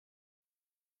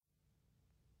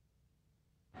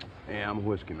Yeah, I'm a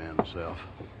whiskey man myself.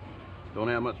 Don't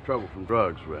have much trouble from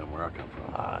drugs around where I come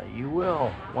from. You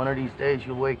will. One of these days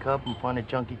you'll wake up and find a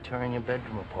junkie tearing your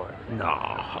bedroom apart. No.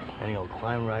 And he'll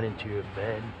climb right into your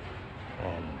bed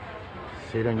and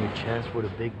sit on your chest with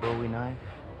a big Bowie knife.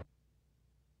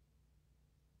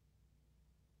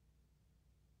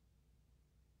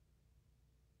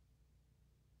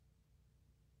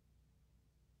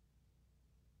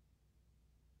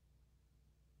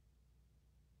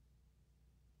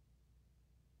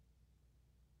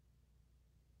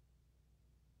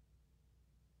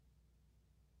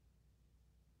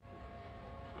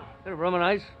 Bit of rum and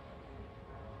ice?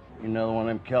 You know one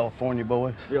of them California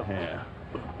boys? Yeah.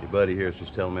 Your buddy here's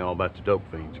just telling me all about the dope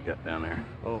fiends you got down there.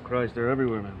 Oh, Christ, they're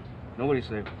everywhere, man. Nobody's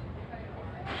safe.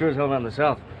 Sure as hell not in the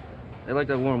South. They like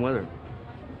that warm weather.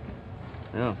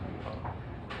 Yeah.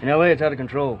 In L.A., it's out of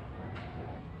control.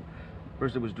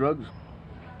 First it was drugs.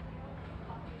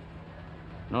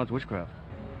 Now it's witchcraft.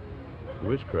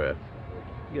 Witchcraft?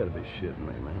 You gotta be shitting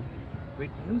me, man. Read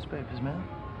the newspapers, man.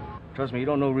 Trust me, you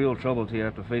don't know real trouble till you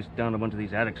have to face down a bunch of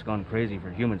these addicts gone crazy for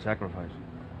human sacrifice.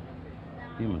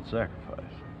 Human sacrifice?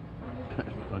 That's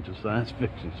a bunch of science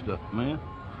fiction stuff, man.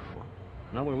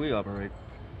 Not where we operate.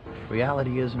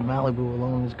 Reality is in Malibu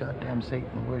alone, these goddamn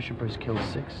Satan worshippers kill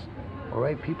 6 or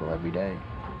 8 people every day.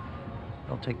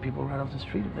 They'll take people right off the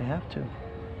street if they have to.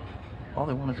 All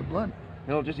they want is the blood.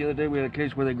 Hell, just the other day we had a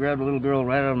case where they grabbed a little girl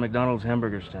right out of McDonald's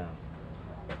hamburger stand.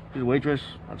 She's a waitress,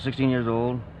 about 16 years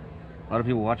old. A lot of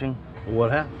people watching. Well,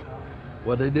 what happened?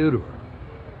 What'd they do to her?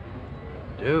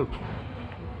 Dude.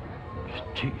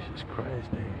 Jesus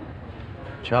Christ, they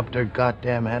chopped her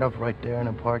goddamn head off right there in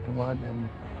the parking lot and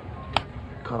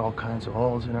cut all kinds of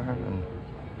holes in her and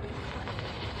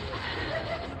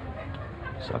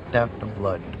sucked out the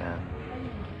blood, man.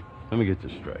 Let me get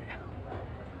this straight.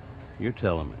 You're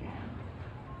telling me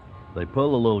they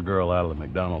pull the little girl out of the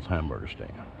McDonald's hamburger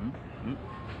stand. Mm-hmm.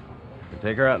 They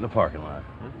take her out in the parking lot.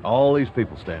 All these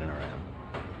people standing around.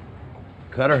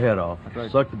 Cut her head off,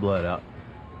 right. Suck the blood out.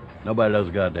 Nobody does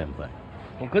a goddamn thing.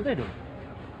 What could they do?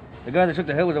 The guy that took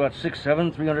the head was about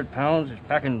 6'7", 300 pounds. He's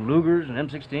packing Lugers and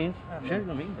M16s. Shit,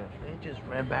 I mean, they just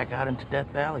ran back out into Death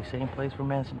Valley, same place where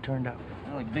Manson turned out.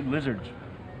 They're like big lizards.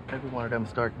 Every one of them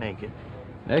start naked.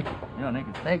 Naked? Yeah,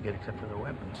 naked. Naked, except for their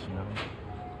weapons, you know.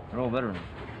 They're all veterans.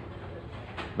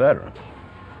 Veterans?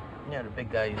 Yeah, the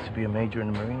big guy used to be a major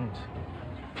in the Marines.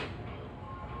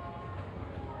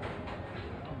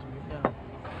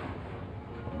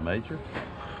 Major?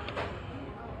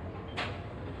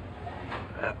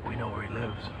 We know where he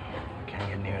lives. Can't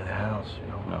get near the house, you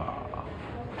know. No,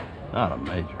 not a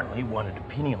major. Well, he wanted the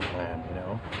pineal gland, you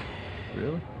know.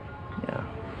 Really? Yeah,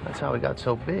 that's how he got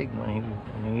so big.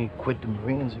 When he quit the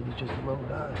Marines, he was just a little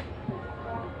guy.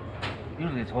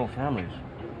 Usually it's whole families.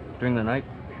 During the night,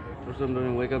 most of them don't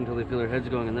even wake up until they feel their heads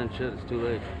going, and then shit, it's too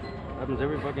late. Happens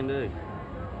every fucking day.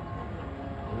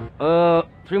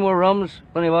 3 more rums,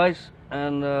 plenty of ice,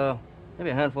 and maybe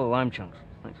a handful of lime chunks.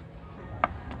 Thanks.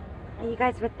 Are you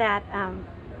guys with that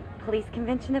police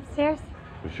convention upstairs?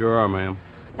 We sure are, ma'am.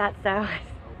 Thought so. I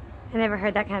never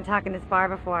heard that kind of talk in this bar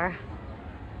before.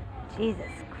 Jesus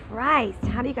Christ,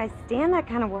 how do you guys stand that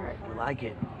kind of work? We like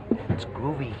it. It's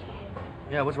groovy.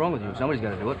 Yeah, what's wrong with you? Somebody's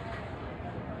got to do it.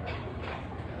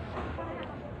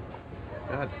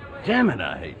 God damn it,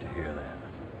 I hate to hear that.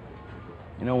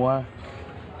 You know why?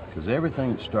 Because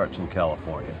everything that starts in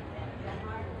California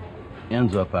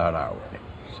ends up out our way,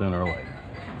 sooner or later.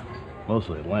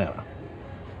 Mostly Atlanta.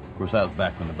 Of course, that was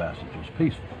back when the bastards was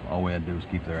peaceful. All we had to do was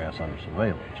keep their ass under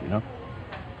surveillance, you know?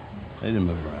 They didn't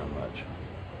move around much.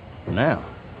 Now,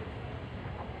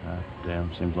 God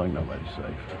damn, seems like nobody's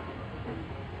safe.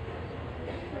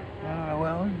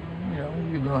 Well, you know,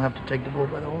 you're gonna have to take the bull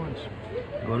by the horns.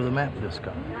 Go to the map with this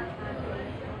guy.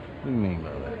 What do you mean by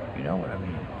that? You know what I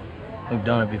mean. We've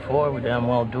done it before, we damn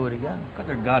well do it again. Cut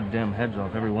their goddamn heads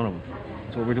off, every one of them.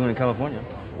 That's what we're doing in California.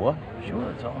 What? Sure,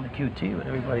 it's all in the QT, but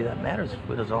everybody that matters is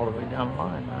with us all the way down the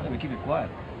line, Yeah, man. we keep it quiet.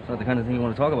 It's not the kind of thing you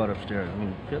want to talk about upstairs. I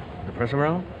mean, shit, the press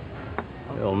around?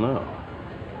 Hell no.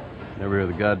 Never hear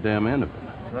the goddamn end of it.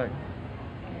 That's right.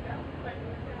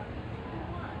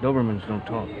 Dobermans don't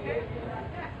talk.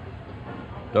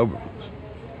 Dobermans.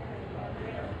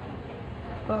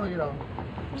 Well, you know,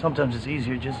 sometimes it's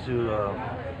easier just to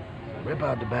rip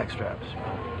out the back straps.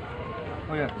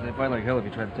 Oh yeah, because they fight like hell if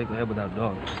you try to take the head without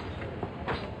dogs.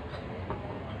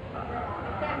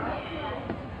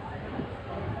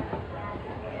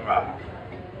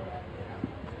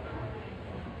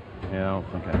 Yeah, I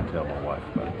don't think I can tell my wife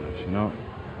about this, you know?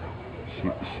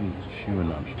 She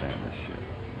wouldn't understand this shit.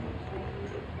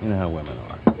 You know how women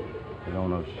are. They don't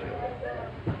know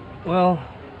shit. Well,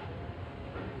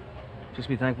 Just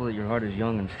be thankful that your heart is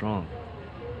young and strong.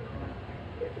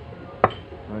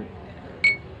 Right?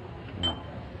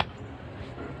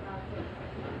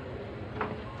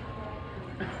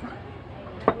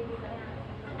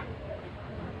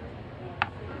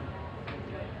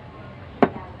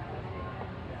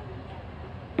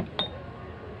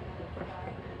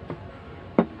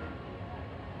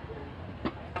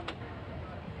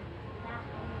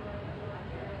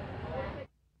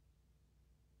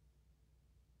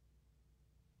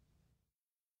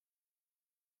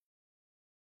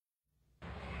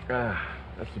 Yeah.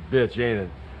 That's a bitch, ain't it?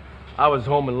 I was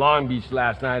home in Long Beach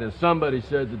last night and somebody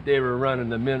said that they were running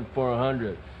the Mint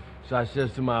 400. So I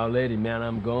says to my old lady, man,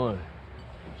 I'm going.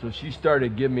 So she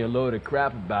started giving me a load of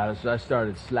crap about it, so I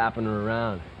started slapping her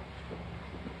around.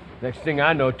 Next thing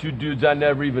I know, two dudes I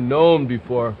never even known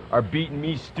before are beating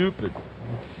me stupid.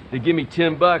 They give me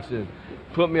 $10 and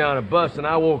put me on a bus, and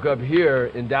I woke up here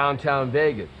in downtown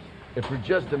Vegas. And for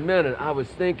just a minute, I was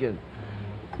thinking,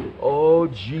 oh,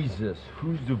 Jesus,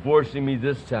 who's divorcing me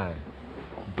this time?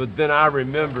 But then I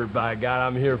remembered, by God,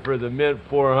 I'm here for the Mint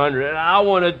 400. And I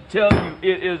want to tell you,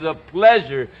 it is a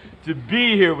pleasure to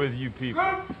be here with you people.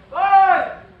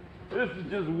 This is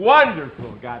just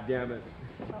wonderful, goddammit.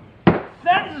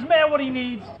 Send this man what he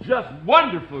needs. Just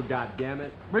wonderful,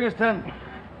 goddammit. Bring us 10.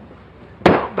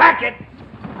 Back it!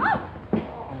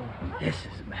 This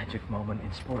is a magic moment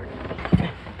in sport.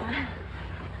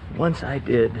 Once I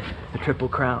did the Triple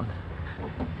Crown.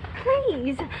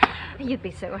 Please. You'd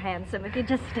be so handsome if you'd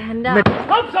just stand up.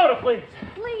 Club soda, please!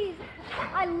 Please.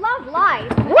 I love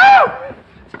life. Woo!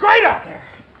 It's great out there!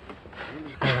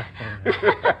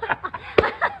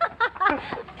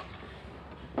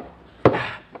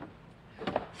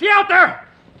 See you out there!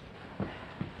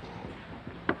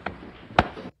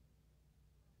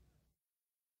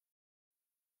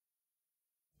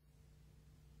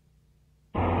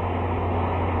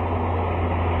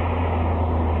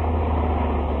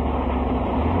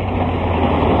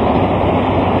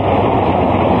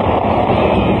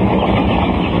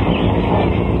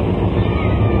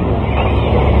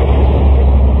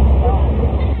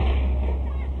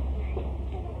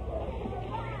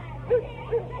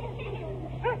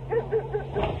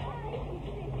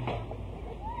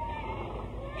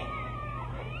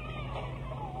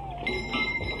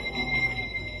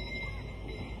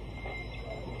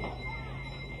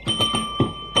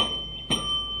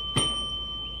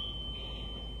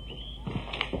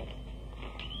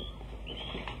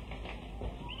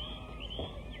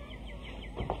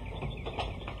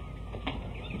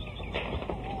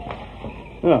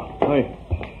 Oh, hi.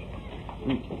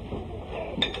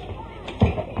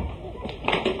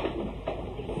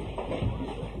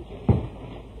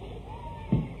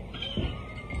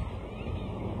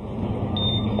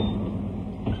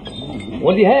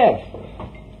 What do you have?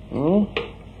 Oh,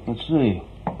 let's see.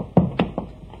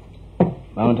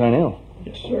 Valentine Ale.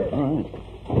 Yes, sir. All right.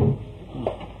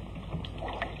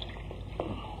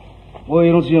 Well,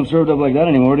 you don't see them served up like that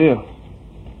anymore, do you?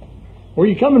 Where are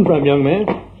you coming from, young man?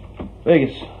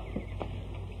 Vegas.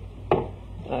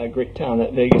 Great town,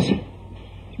 that Vegas.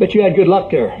 Bet you had good luck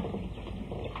there.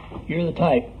 You're the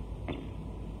type.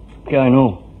 Yeah, I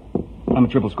know. I'm a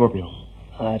triple Scorpio.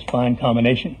 That's a fine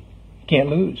combination. Can't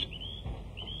lose.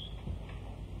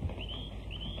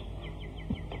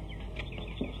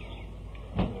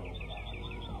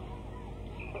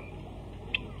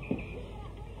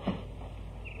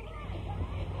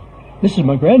 This is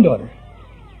my granddaughter.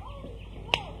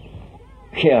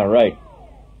 Yeah, right.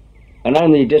 And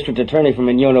I'm the district attorney from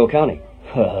Mignogno County.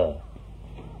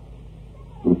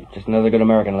 Just another good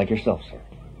American like yourself, sir.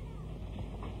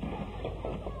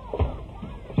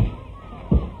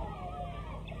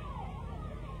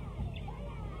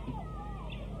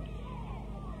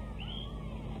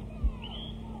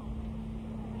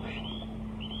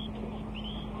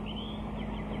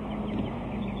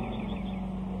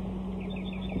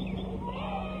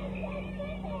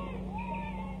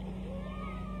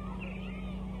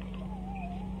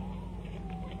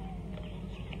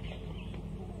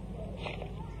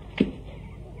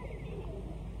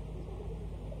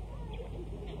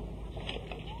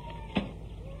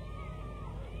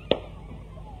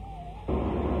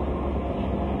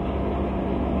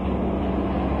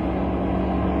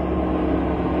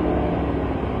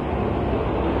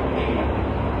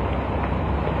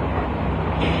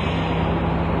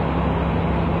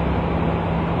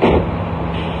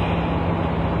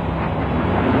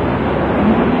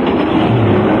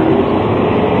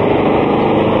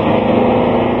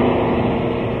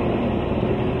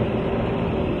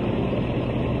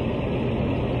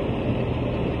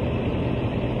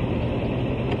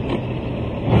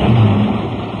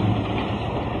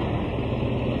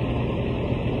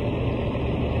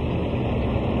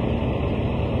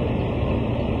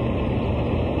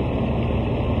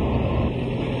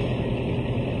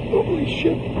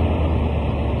 shit.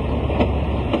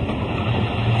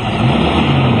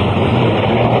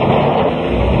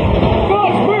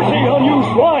 God's mercy on you,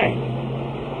 swine!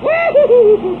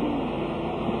 Woo-hoo-hoo-hoo-hoo.